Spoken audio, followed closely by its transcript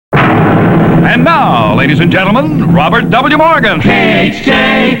And now, ladies and gentlemen, Robert W. Morgan.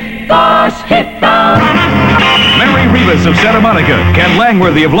 KHJ, Boss Hit Mary Rivas of Santa Monica, Ken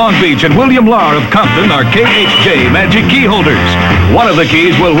Langworthy of Long Beach, and William Lahr of Compton are KHJ Magic Key holders. One of the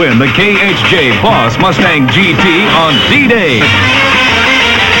keys will win the KHJ Boss Mustang GT on D-Day.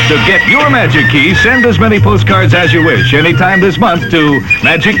 To get your Magic Key, send as many postcards as you wish anytime this month to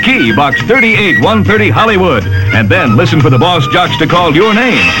Magic Key, Box 38130 Hollywood. And then listen for the Boss Jocks to call your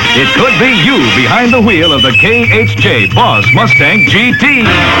name. It could be you behind the wheel of the KHJ Boss Mustang GT.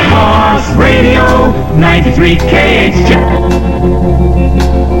 Boss Radio 93 KHJ.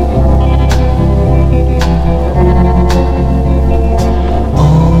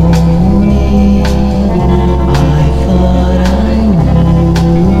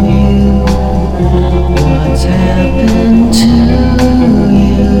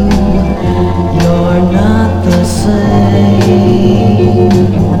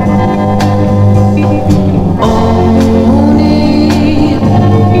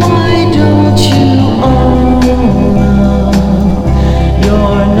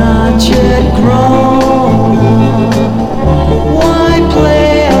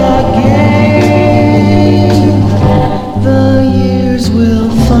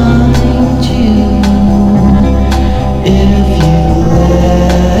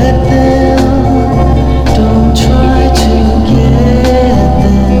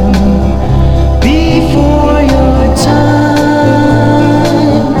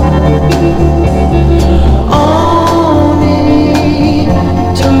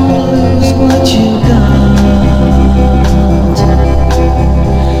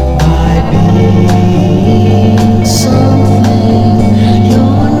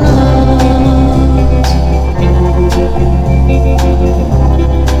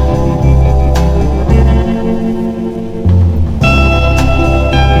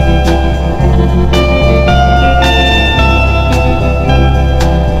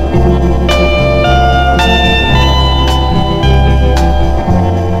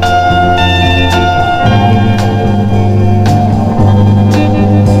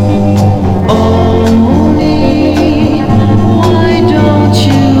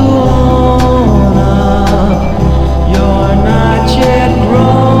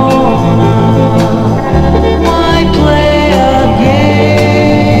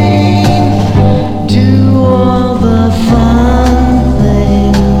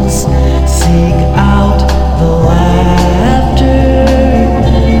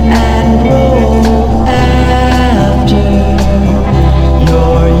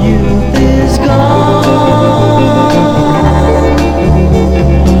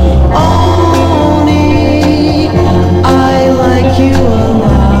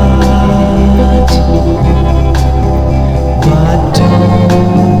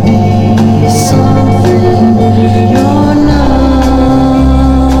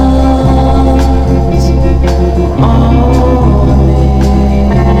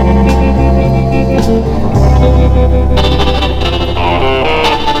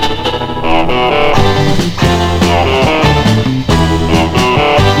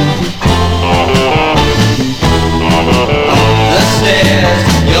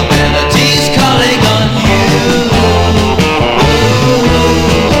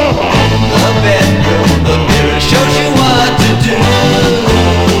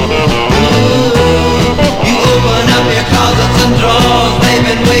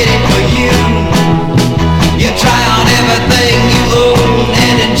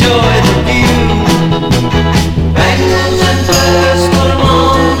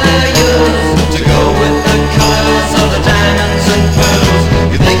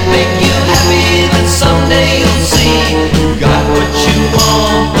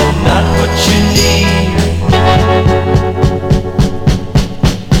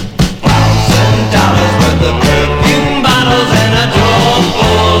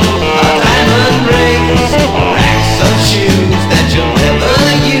 That you'll never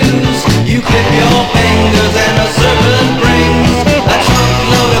use. You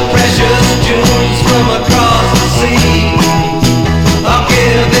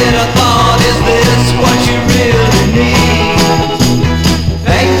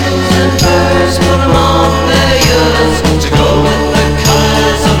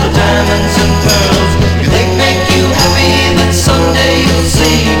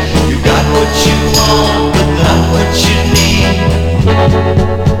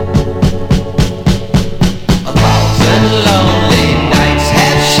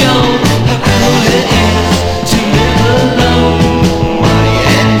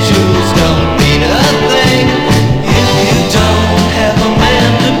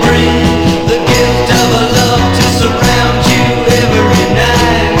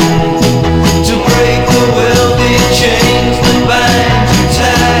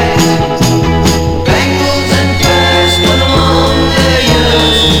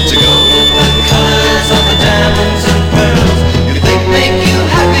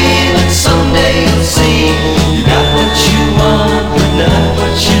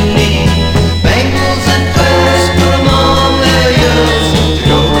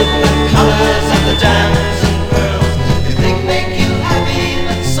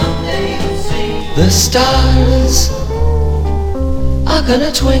stars are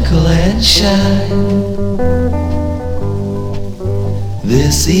gonna twinkle and shine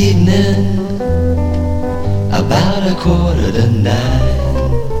this evening about 8:45.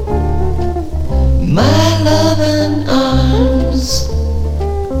 My loving arms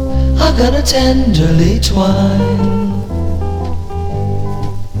are gonna tenderly twine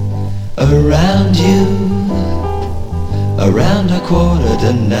around you around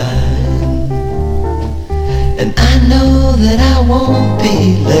 8:45. And I know that I won't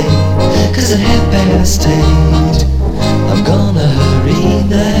be late, 'cause at 8:30 I'm gonna hurry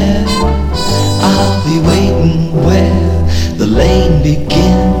there. I'll be waiting where the lane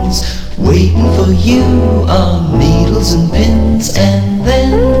begins, waiting for you on needles and pins. And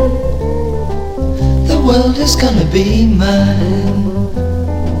then the world is gonna be mine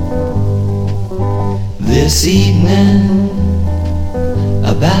this evening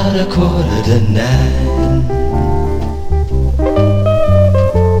about 8:45.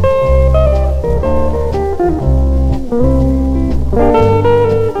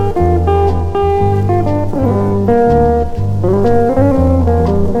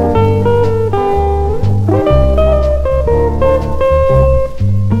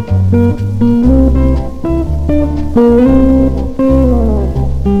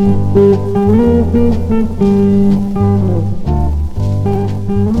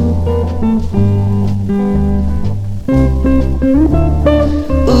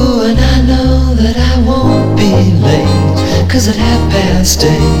 Ooh, and I know that I won't be late, 'cause at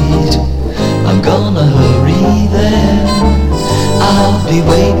 8:30 I'm gonna hurry there. I'll be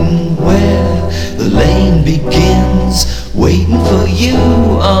waiting where the lane begins, waiting for you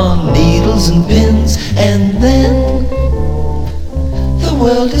on needles and pins. And then the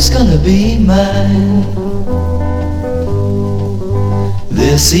world is gonna be mine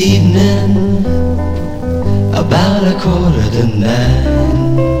this evening about 8:45.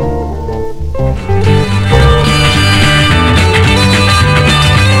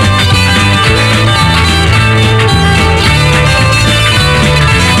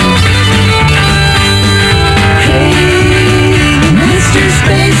 Mr.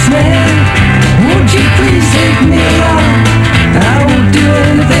 Spaceman, won't you please take me along? I won't do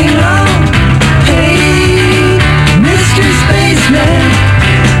anything wrong. Hey, Mr. Spaceman,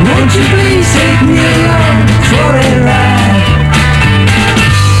 won't you please take me along for a ride?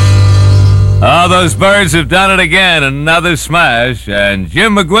 Oh, those Byrds have done it again. Another smash. And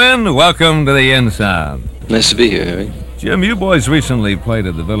Jim McGuinn, welcome to the In Sound. Nice to be here, Harry. Jim, you boys recently played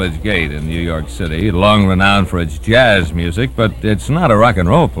at the Village Gate in New York City, long renowned for its jazz music, but it's not a rock and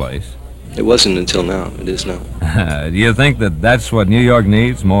roll place. It wasn't until now. It is now. Do you think that that's what New York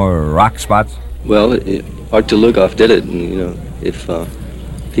needs, more rock spots? Well, Art Dlugoff did it, and, you know, if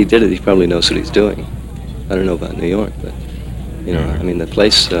he did it, he probably knows what he's doing. I don't know about New York, but, you know, I mean, the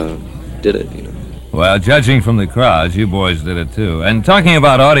place did it, you know. Well, judging from the crowds, you boys did it too. And talking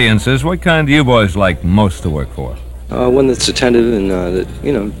about audiences, what kind do you boys like most to work for? One that's attentive and, that,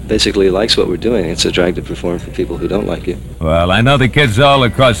 you know, basically likes what we're doing. It's a drag to perform for people who don't like it. Well, I know the kids all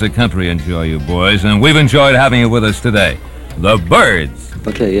across the country enjoy you boys, and we've enjoyed having you with us today. The Byrds.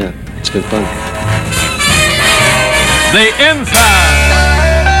 Okay, yeah, it's been fun. The In Sound.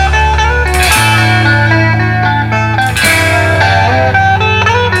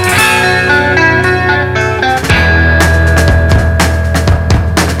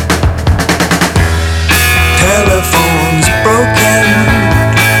 Telephone's broken,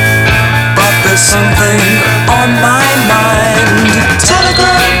 but there's something on my mind.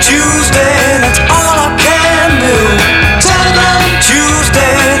 Telegram Tuesday, that's all I can do. Telegram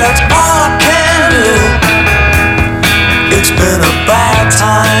Tuesday, that's all I can do. It's been about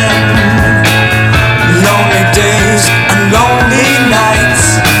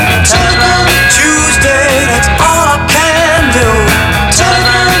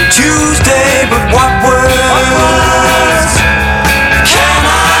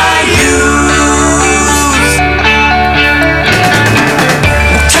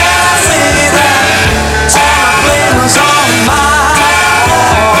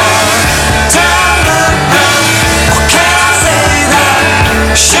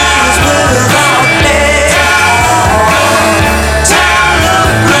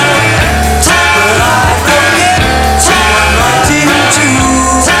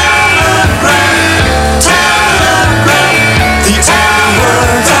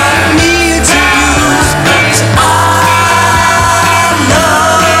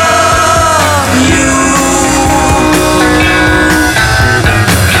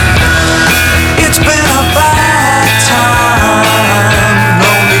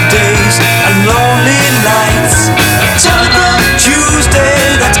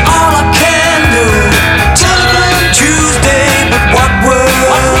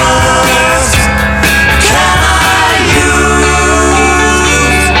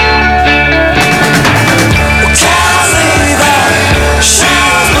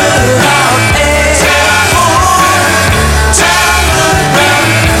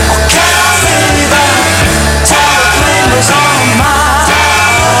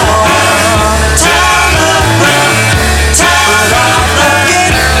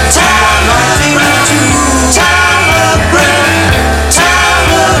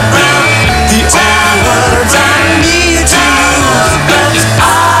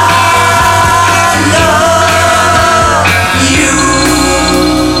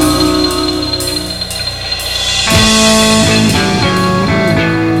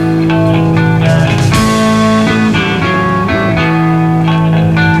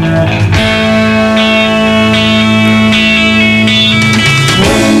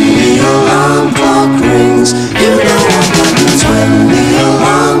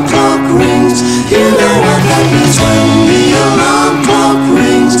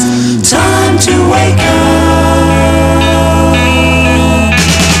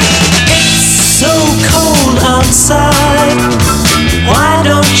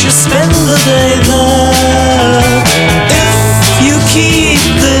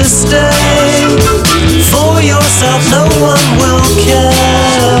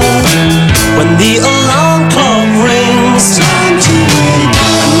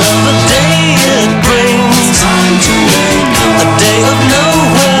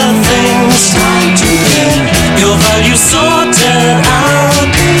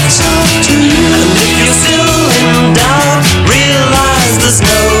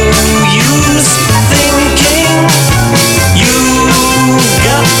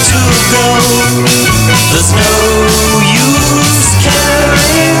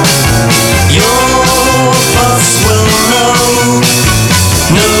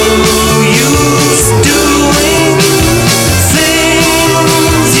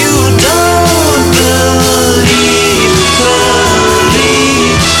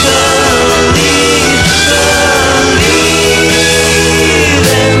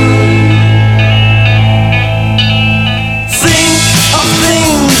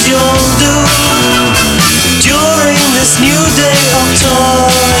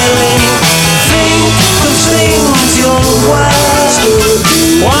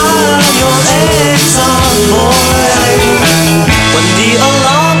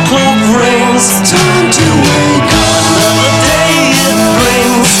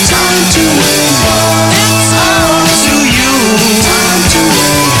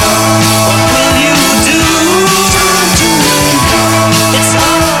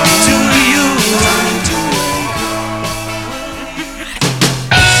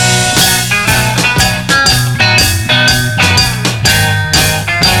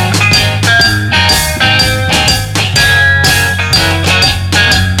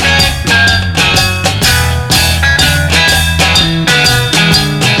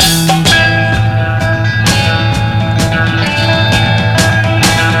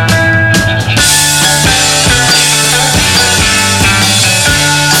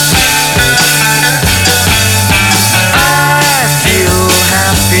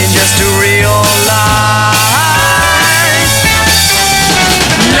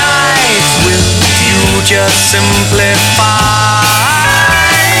just simplify.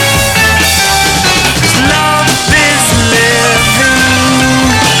 'Cause love is living,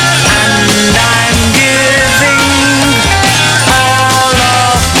 and I'm giving all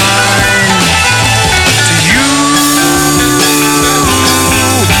of mine to you.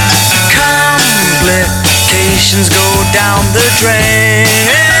 Complications go down the drain.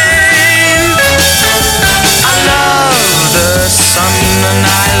 I love the sun and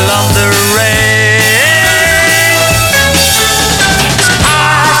I love the rain. I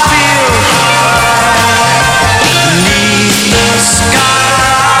feel high beneath the sky.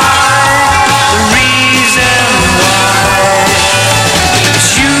 The reason why is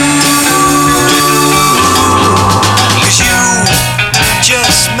you. 'Cause you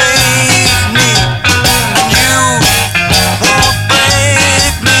just made me, and you won't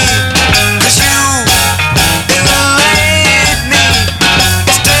break me. 'Cause you elevate me.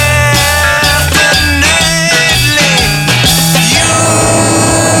 It's definitely you.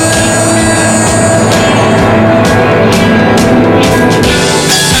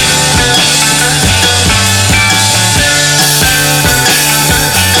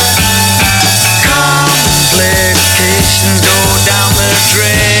 Complications go down the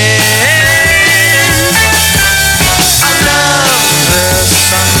drain. I love the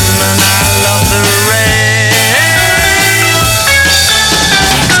sun and I love the rain.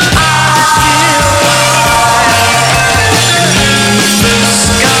 I feel high beneath the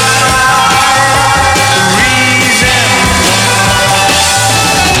sky. The reason why is you.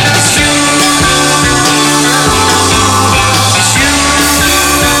 It's you. It's you.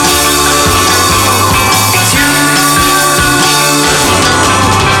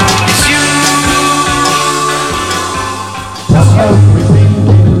 It's you. Soho is in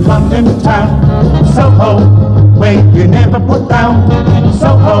London town. Soho, where you never put down.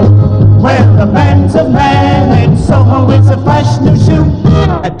 Soho, where the man's a man. And Soho is a flash new shoe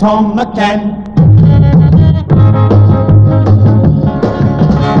at Tom McCann.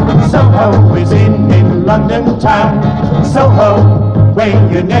 Soho is in London town. Soho, where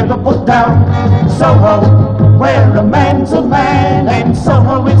you never put down. Soho, where a man's a man. And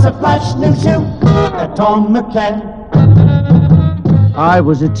Soho is a flash new shoe at Tom McCann. I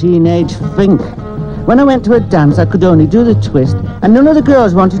was a teenage fink. When I went to a dance, I could only do the twist, and none of the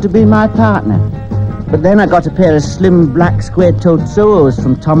girls wanted to be my partner. But then I got a pair of slim, black, square-toed Sohos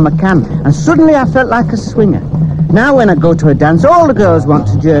from Tom McCann, and suddenly I felt like a swinger. Now when I go to a dance, all the girls want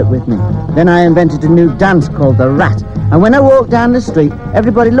to jerk with me. Then I invented a new dance called the Rat, and when I walk down the street,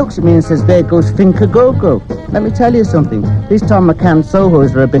 everybody looks at me and says, "There goes Finka-Go-Go." Let me tell you something, these Tom McCann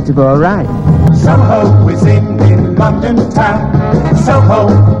Sohos are a bit of all right. Soho is in London town. Soho,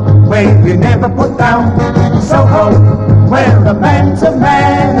 where you never put down. Soho, where a man's a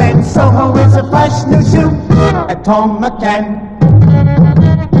man. And Soho is a flash new shoe at Tom McCann.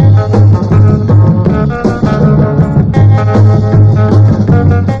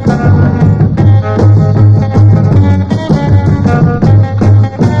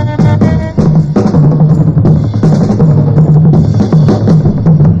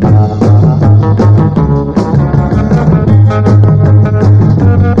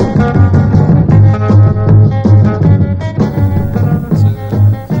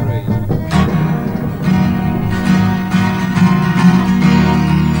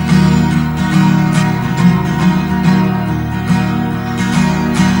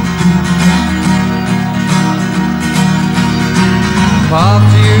 Path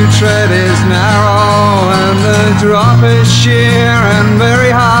you tread is narrow and the drop is sheer and very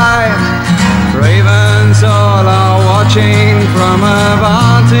high. Ravens all are watching from a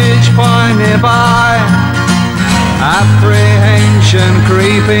vantage point nearby. Apprehension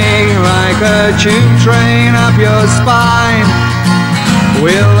creeping like a tube train up your spine.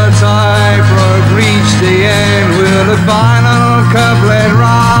 Will the tightrope reach the end? Will the final couplet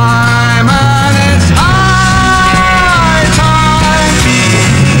rhyme? And it's high time,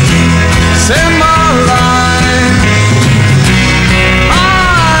 Cymbeline.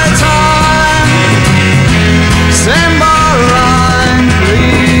 High time, Cymbeline.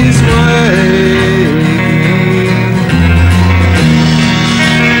 Please wake me.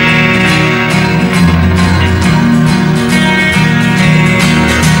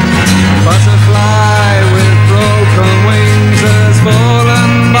 Butterfly with broken wings has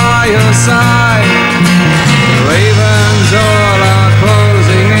fallen by your side. The ravens all are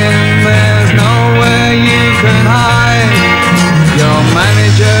closing in, there's nowhere you can hide. Your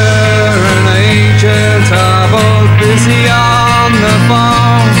manager and agent are both busy on the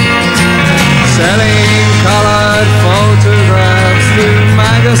phone, selling colored photographs to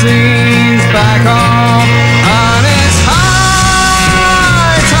magazines back home.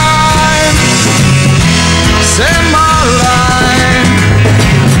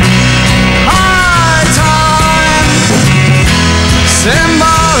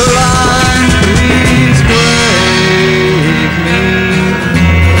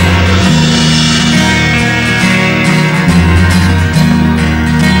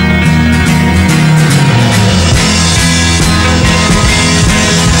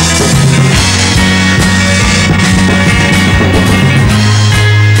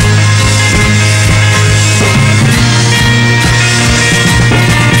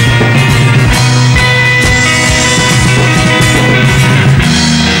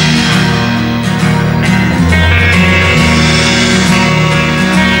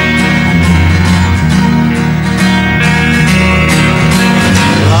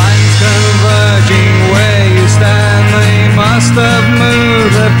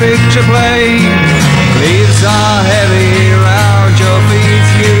 the picture plain. Leaves are heavy round your feet.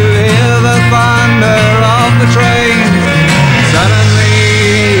 You hear the thunder of the train.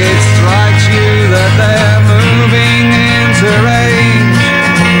 Suddenly it strikes you that they're moving into range.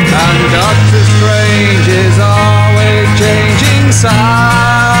 And Doctor Strange is always changing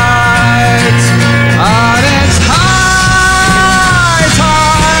sides. And it's high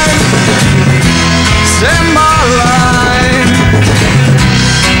time. Stand by line.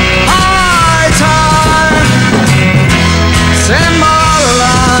 High time. Stand by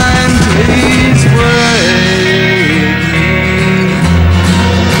line. Please wait.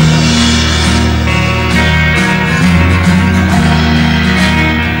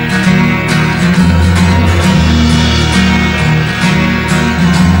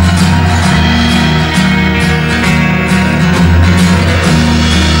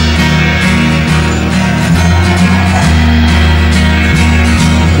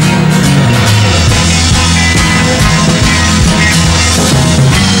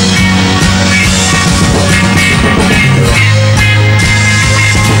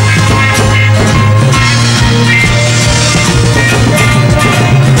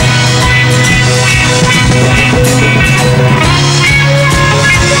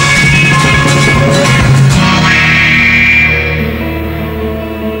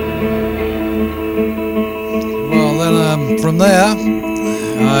 From there,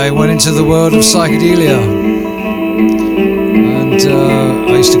 I went into the world of psychedelia, and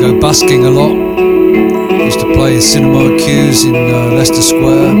I used to go busking a lot. I used to play cinema queues in Leicester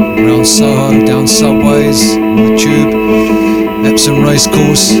Square, around Soho, down subways, on the Tube, Epsom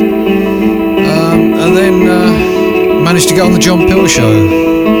Racecourse, and then managed to get on the John Peel show.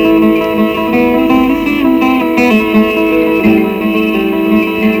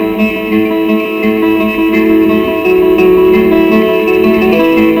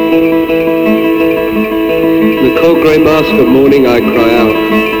 Grey mask of morning I cry out,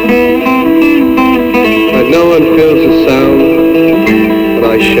 but no one feels the sound, but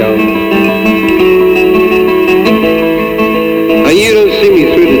I shout. And you don't see me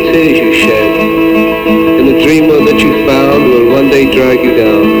through the tears you shed, and the dream world that you found will one day drag you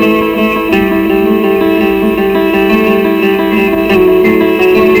down.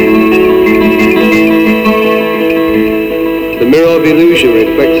 The mirror of illusion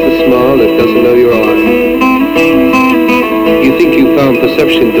reflects the smile that doesn't know your eye. You think you found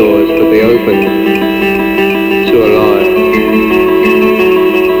perception doors, but they open to a lie.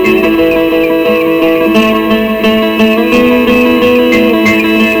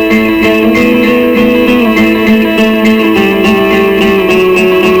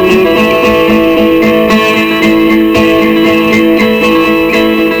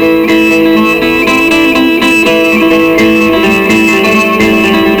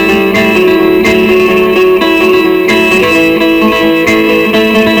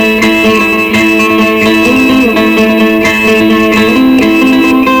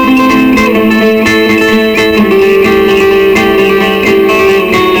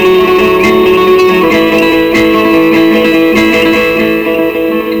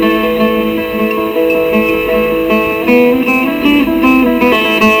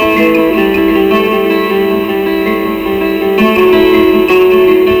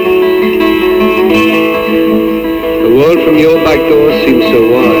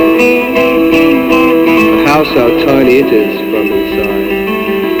 How tiny it is from inside.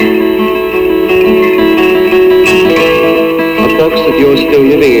 A box that you're still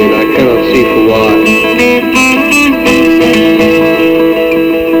living in, I cannot see for why.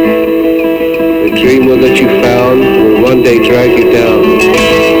 The dream world that you found will one day drag you down.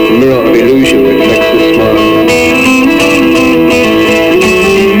 The mirror of illusion reflects the smile.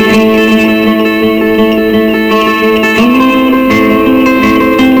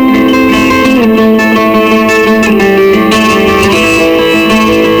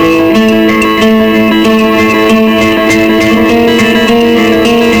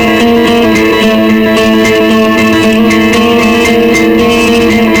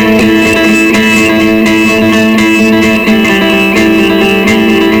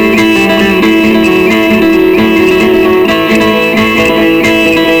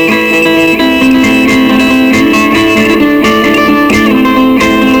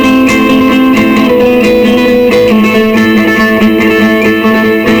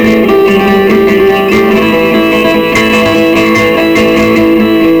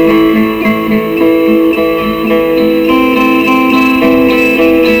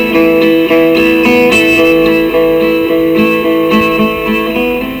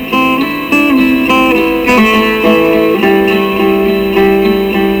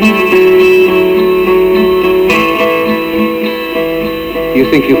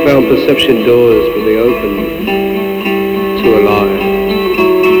 think you found perception doors, but they opened to a lie.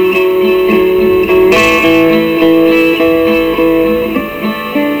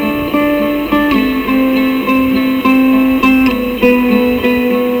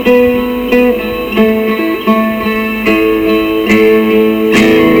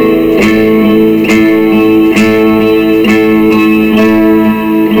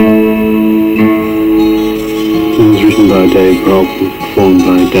 Dave Grohl, performed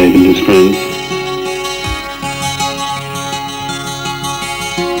by Dave and his friends.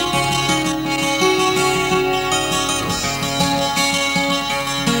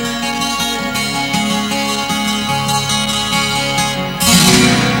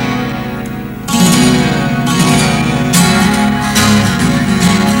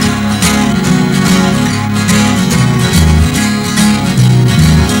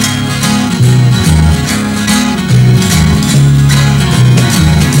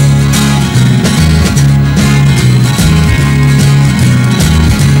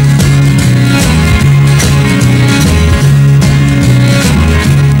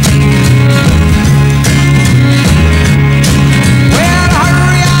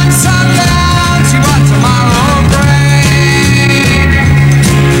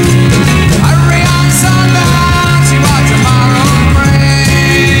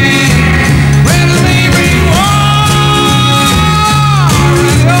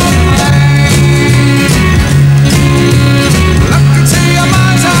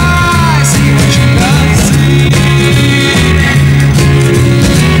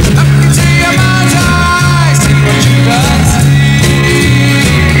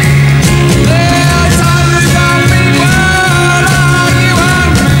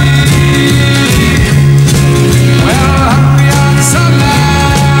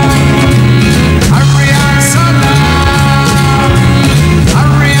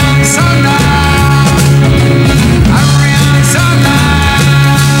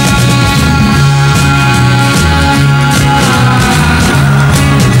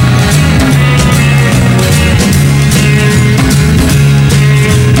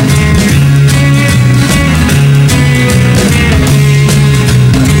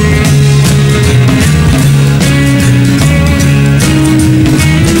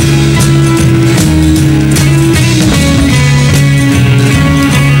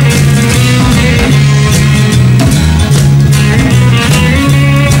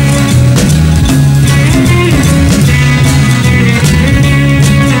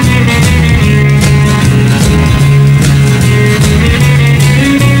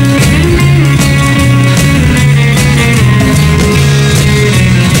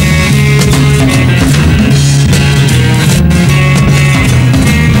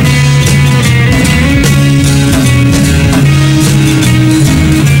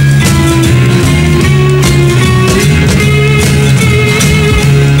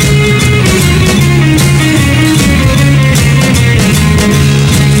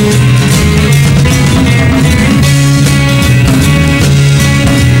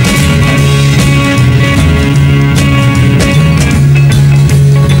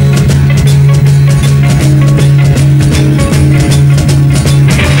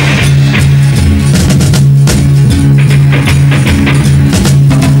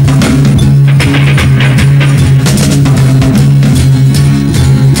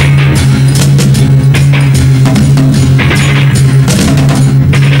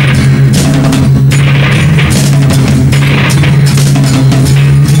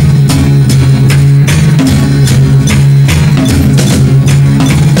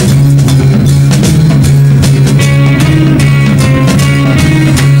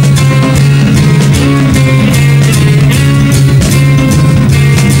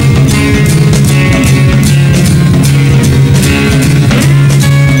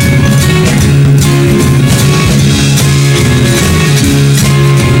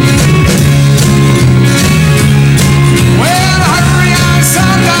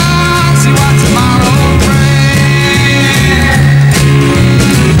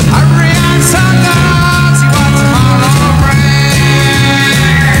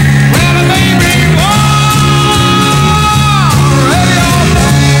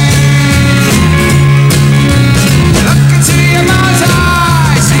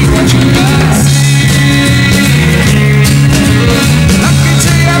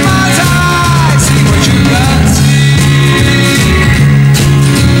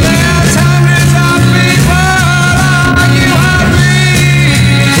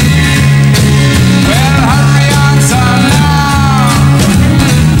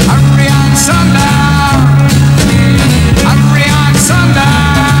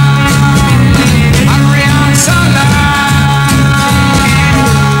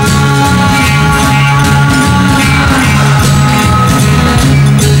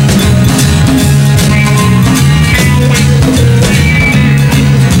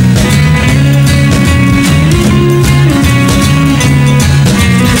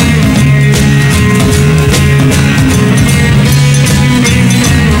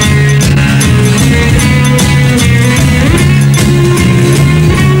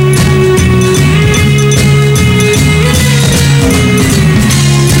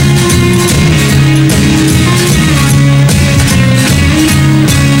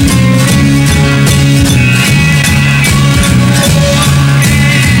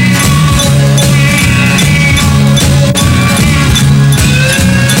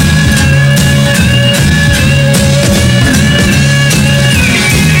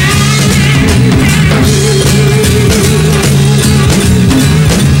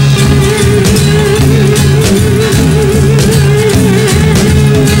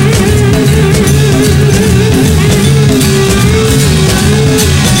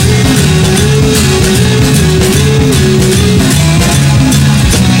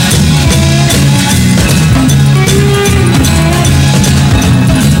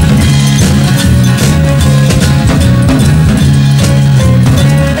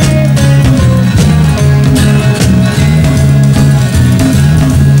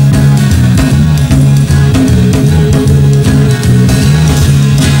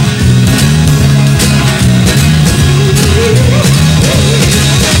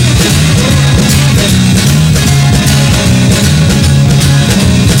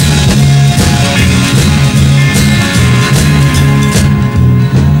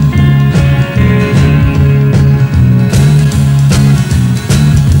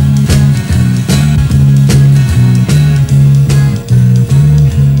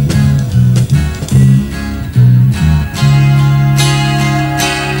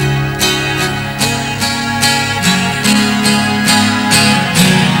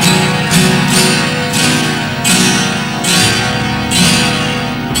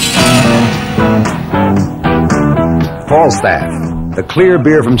 Falstaff, the clear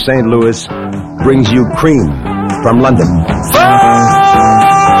beer from St. Louis, brings you cream from London.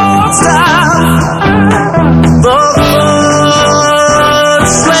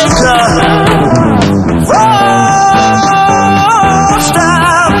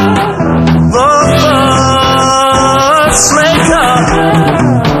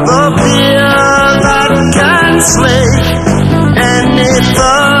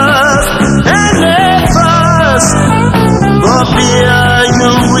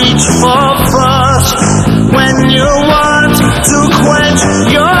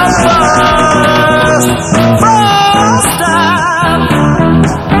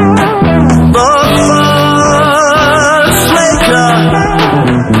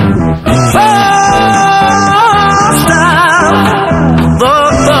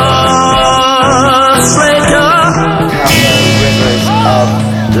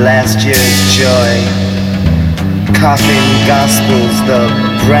 Last year's joy, coughing gospels, the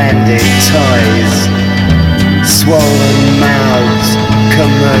branded toys, swollen mouths,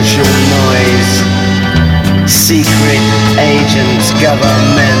 commercial noise, secret agents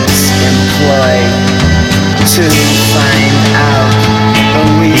governments employ to find out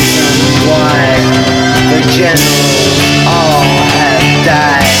the reason why the generals all have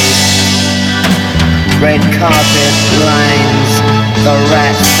died. Red carpet lines the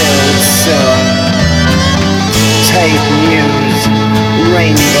rat-filled sewer, tape news,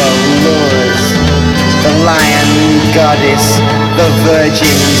 rainbow lures, the lion goddess, the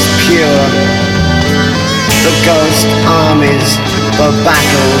virgins pure, the ghost armies, the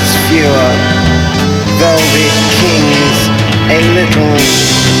battles fewer, velvet kings, a little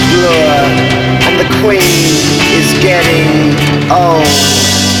bluer, and the queen is getting old.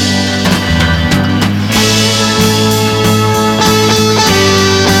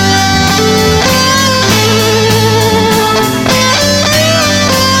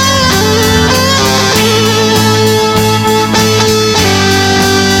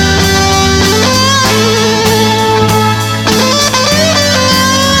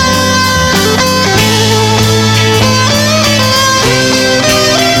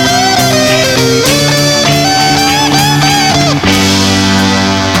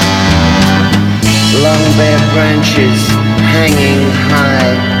 Branches hanging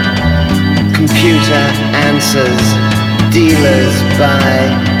high, computer answers, dealers buy,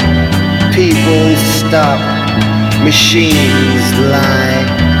 people stop, machines lie,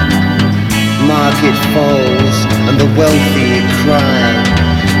 market falls and the wealthy cry,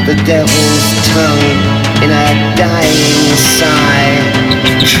 the devil's tongue in a dying sigh,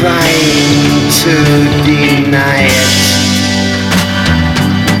 trying to deny it.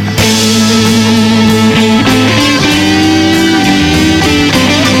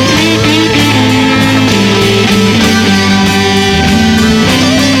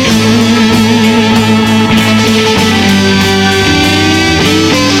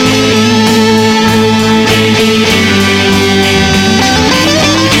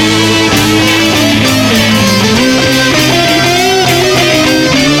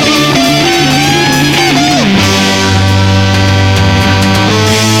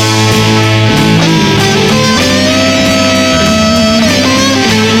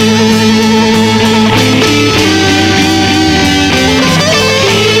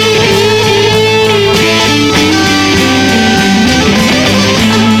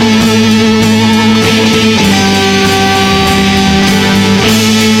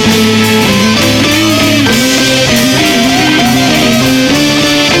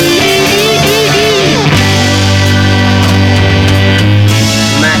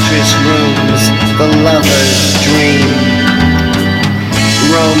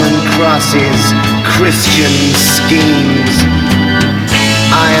 Christian schemes,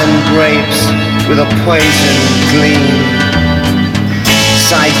 iron grapes with a poison gleam,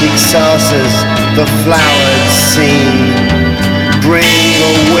 psychic saucers, the flowered scene, bring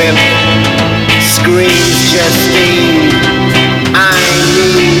the whip, screams Justine, I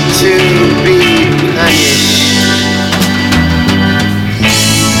need to be punished.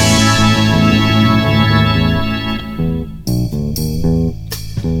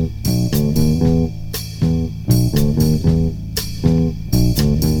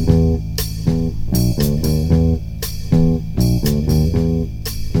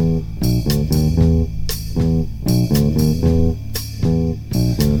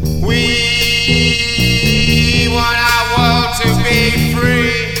 We wanna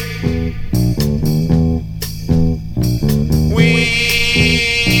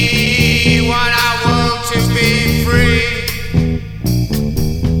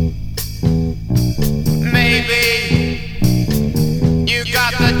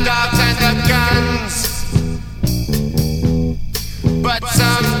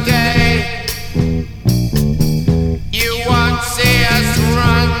someday. You won't see us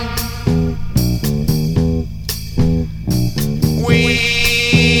run.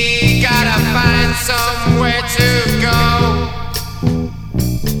 We gotta find somewhere to go.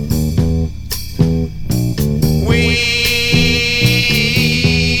 We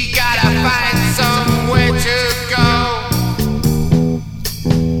gotta find somewhere to go.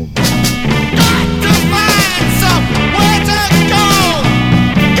 Got to find somewhere to go.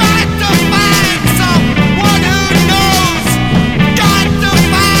 Got to find someone who knows. Got to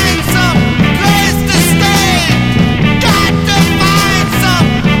find some place to stay. Got to find some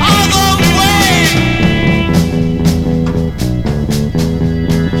other way.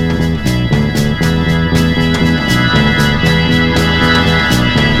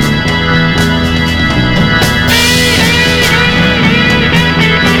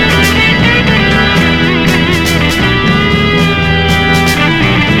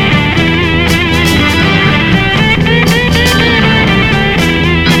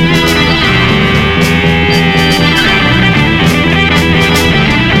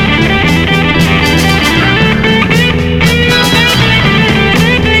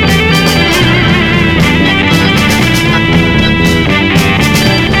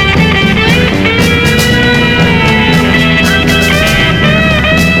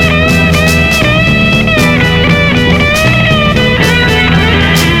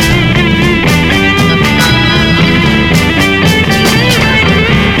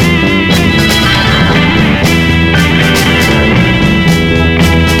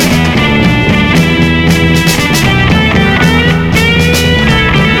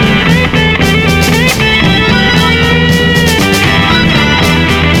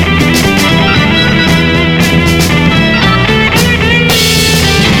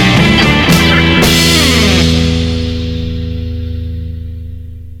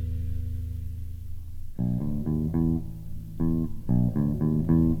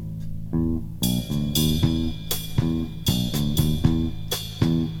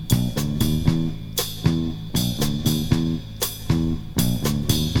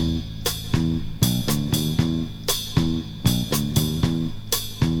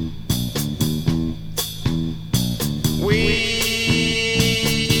 We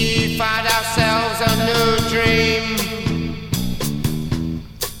find ourselves a new dream.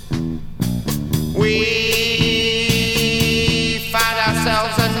 We find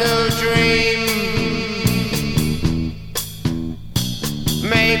ourselves a new dream.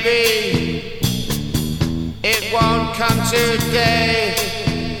 Maybe it won't come today,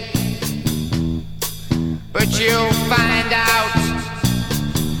 but you'll find out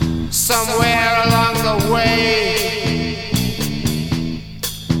somewhere along the way.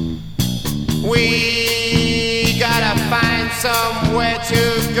 We gotta find somewhere to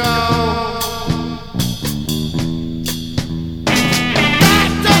go. Got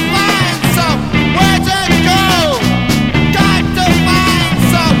to find somewhere to go. Got to find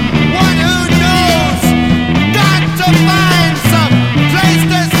someone who knows. Got to find some place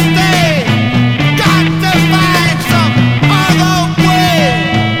to stay. Got to find some other way.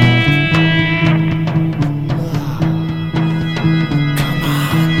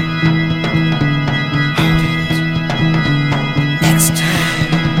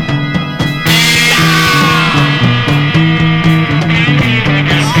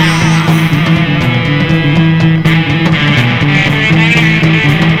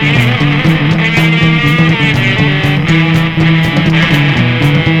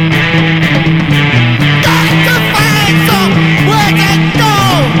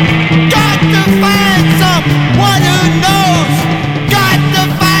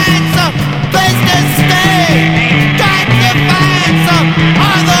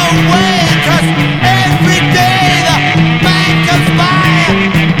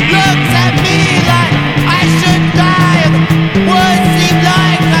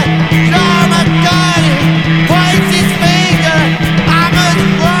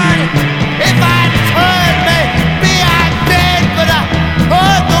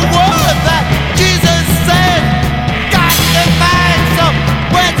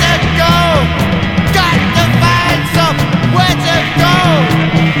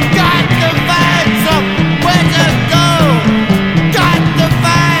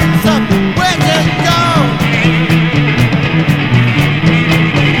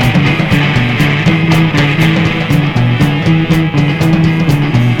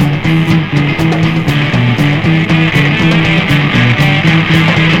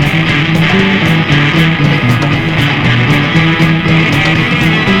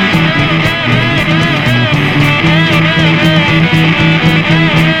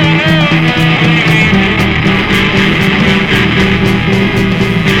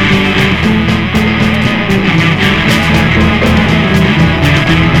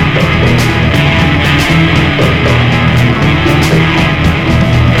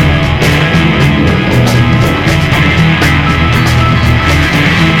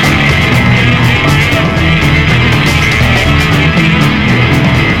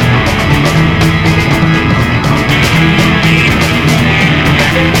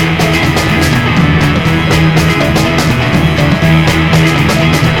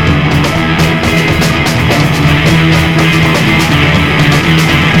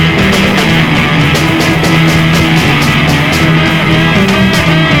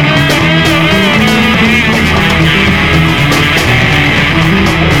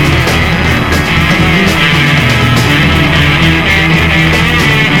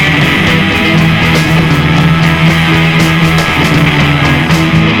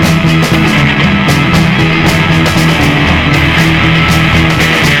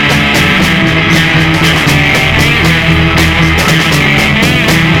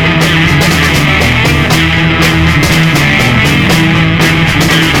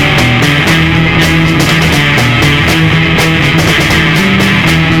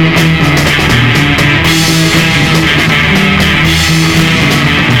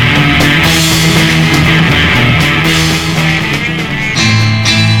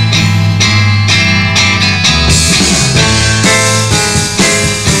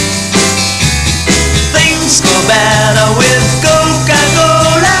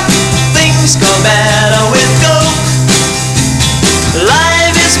 things go better with Coke.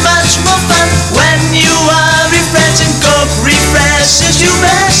 Life is much more fun when you are refreshing. Coke refreshes you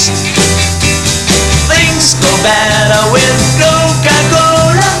best. Things go better with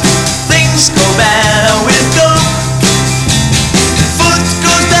Coca-Cola. Things go better with Coke. Food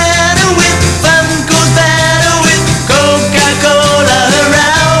goes better with, fun goes better with Coca-Cola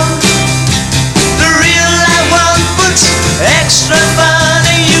around. The real life one puts extra fun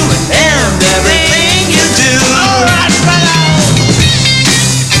in you and everything you do. Alright, brother!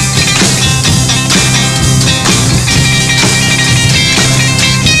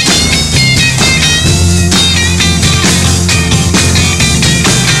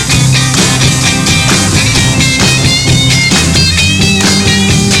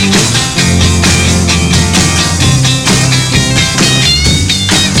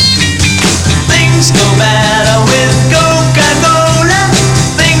 Things go better with Coca-Cola.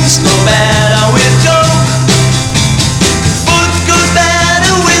 Things go better with Coke. Food goes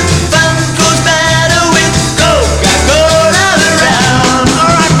better with, fun goes better with Coca-Cola around.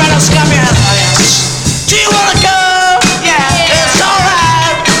 Alright, fellas, come here. Do you wanna go? Yeah, it's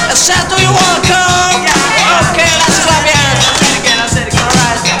alright. I said, do you wanna come? Yeah. Okay, let's clap your hands. I'll say it again, I'll say it again.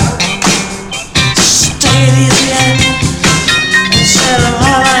 Alright. Take it easy and say them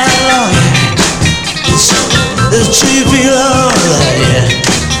all night long. The GP love, yeah.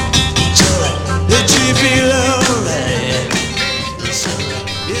 The GP love, yeah.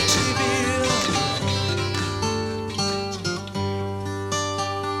 The GP love.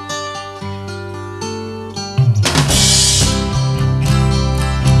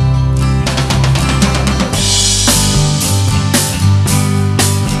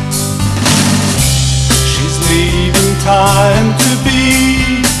 She's leaving time to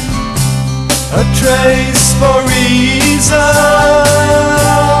be a trace for reason.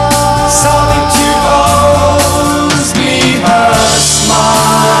 Solitude owes me her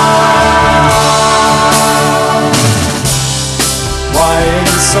smile. Why in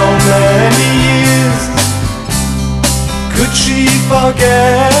so many years could she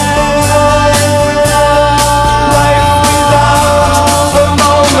forget life without a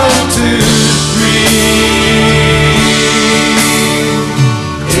moment to breathe?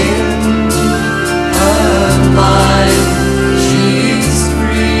 She's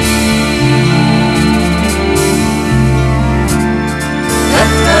free.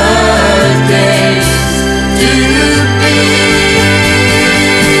 Let her days to be.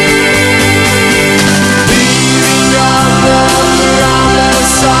 Leaving all the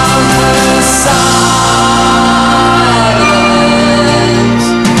promise on her side,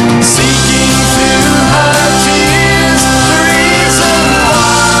 seeking through her tears the reason why.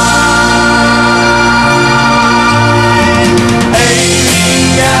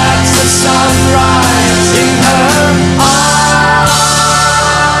 Aiming at the sunrise in her eyes.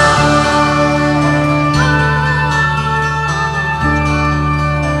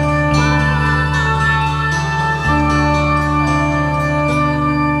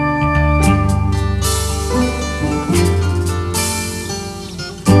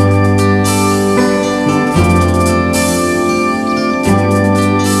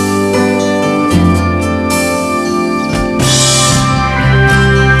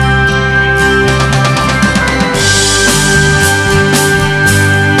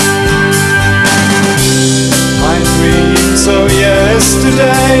 My dreams of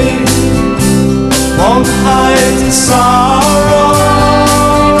yesterday won't hide the sorrow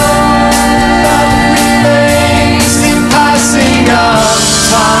that remains in passing of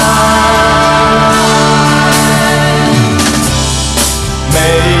time,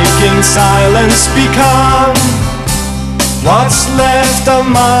 making silence become what's left of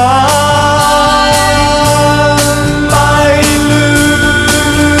mine. My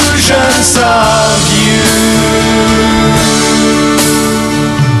illusions of you.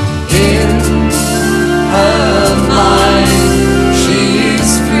 In her mind,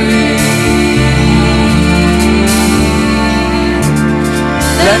 she's free.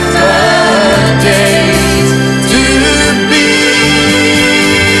 Let her day